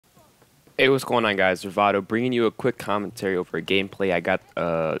Hey, what's going on, guys? Ravadoly bringing you a quick commentary over a gameplay I got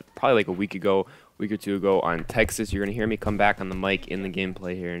probably like a week or two ago on Texas. You're gonna hear me come back on the mic in the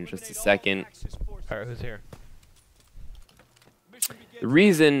gameplay here in just a second. All right, who's here? The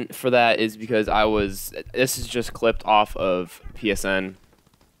reason for that is because this is just clipped off of PSN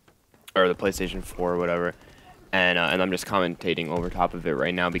or the PlayStation 4 or whatever, and I'm just commentating over top of it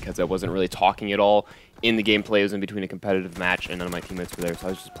right now because I wasn't really talking at all in the gameplay. It was in between a competitive match and none of my teammates were there, so I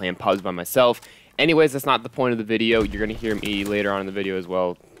was just playing pubs by myself. Anyways, that's not the point of the video. You're gonna hear me later on in the video as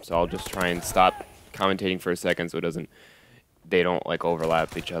well, so I'll just try and stop commentating for a second so they don't like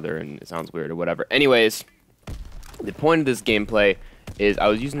overlap each other and it sounds weird or whatever. Anyways, the point of this gameplay is I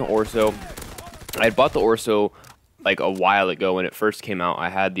was using the Orso. I had bought the Orso like a while ago when it first came out. I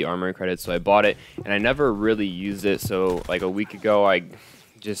had the armory credits, so I bought it, and I never really used it. So like a week ago, I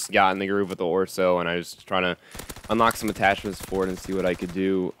just got in the groove with the Orso, and I was trying to unlock some attachments for it and see what I could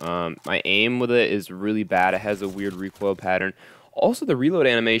do. My aim with it is really bad. It has a weird recoil pattern. Also, the reload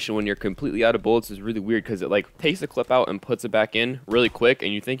animation when you're completely out of bullets is really weird because it like takes the clip out and puts it back in really quick,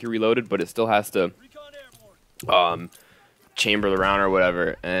 and you think you're reloaded, but it still has to chamber the round or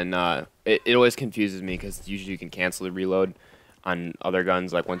whatever, and it always confuses me because usually you can cancel the reload on other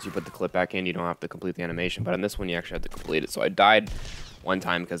guns. Like once you put the clip back in, you don't have to complete the animation, but on this one you actually have to complete it. So I died one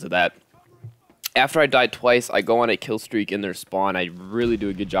time because of that. After I died twice, I go on a kill streak in their spawn. I really do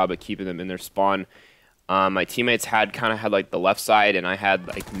a good job at keeping them in their spawn. My teammates had like the left side, and I had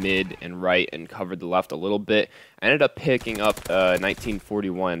like mid and right and covered the left a little bit. I ended up picking up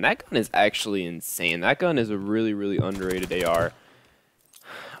 1941. That gun is actually insane. That gun is a really, really underrated AR.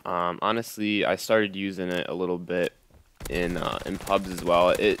 Honestly, I started using it a little bit in pubs as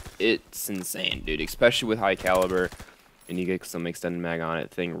well. It's insane, dude. Especially with high caliber, and you get some extended mag on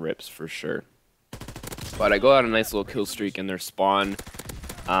it. Thing rips for sure. But I go out a nice little kill streak in their spawn.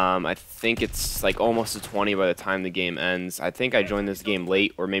 I think it's like almost to 20 by the time the game ends. I think I joined this game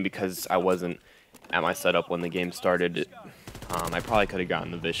late, or maybe because I wasn't at my setup when the game started. I probably could have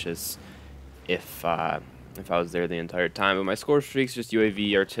gotten the Vicious if I was there the entire time. But my score streak's just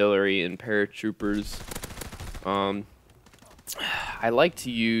UAV, artillery, and paratroopers. I like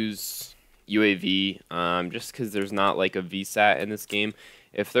to use UAV just because there's not like a VSAT in this game.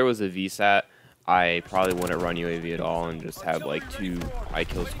 If there was a VSAT, I probably wouldn't run UAV at all and just have like 2 high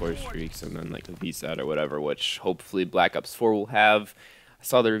kill score streaks and then like a VSAT or whatever, which hopefully Black Ops 4 will have. I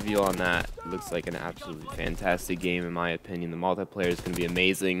saw the reveal on that. It looks like an absolutely fantastic game in my opinion. The multiplayer is going to be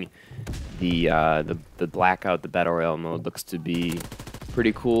amazing. The Blackout, the Battle Royale mode looks to be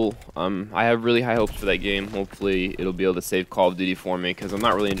pretty cool. I have really high hopes for that game. Hopefully it'll be able to save Call of Duty for me because I'm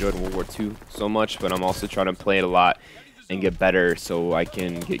not really enjoying World War II so much, but I'm also trying to play it a lot and get better so I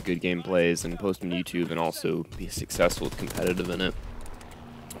can get good gameplays and post them to YouTube and also be successful competitive in it.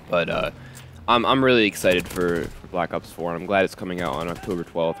 But I'm really excited for Black Ops 4, and I'm glad it's coming out on October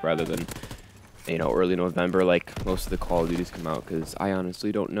 12th rather than early November like most of the Call of Duties come out, because I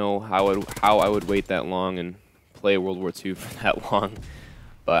honestly don't know how I would wait that long and play World War II for that long.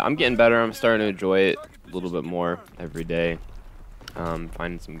 But I'm getting better. I'm starting to enjoy it a little bit more every day.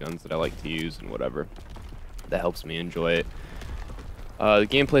 Finding some guns that I like to use and whatever. That helps me enjoy it. The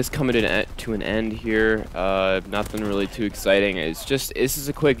gameplay's coming to an end here. Nothing really too exciting. This is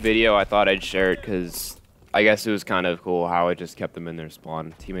a quick video. I thought I'd share it because I guess it was kind of cool how I just kept them in their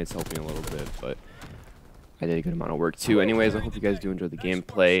spawn. Teammates helped me a little bit, but I did a good amount of work too. Anyways, I hope you guys do enjoy the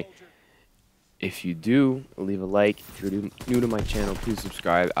gameplay. If you do, leave a like. If you're new to my channel, please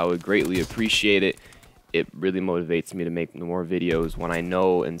subscribe. I would greatly appreciate it. It really motivates me to make more videos when I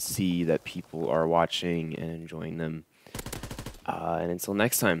know and see that people are watching and enjoying them. And until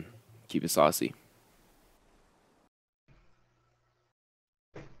next time, keep it saucy.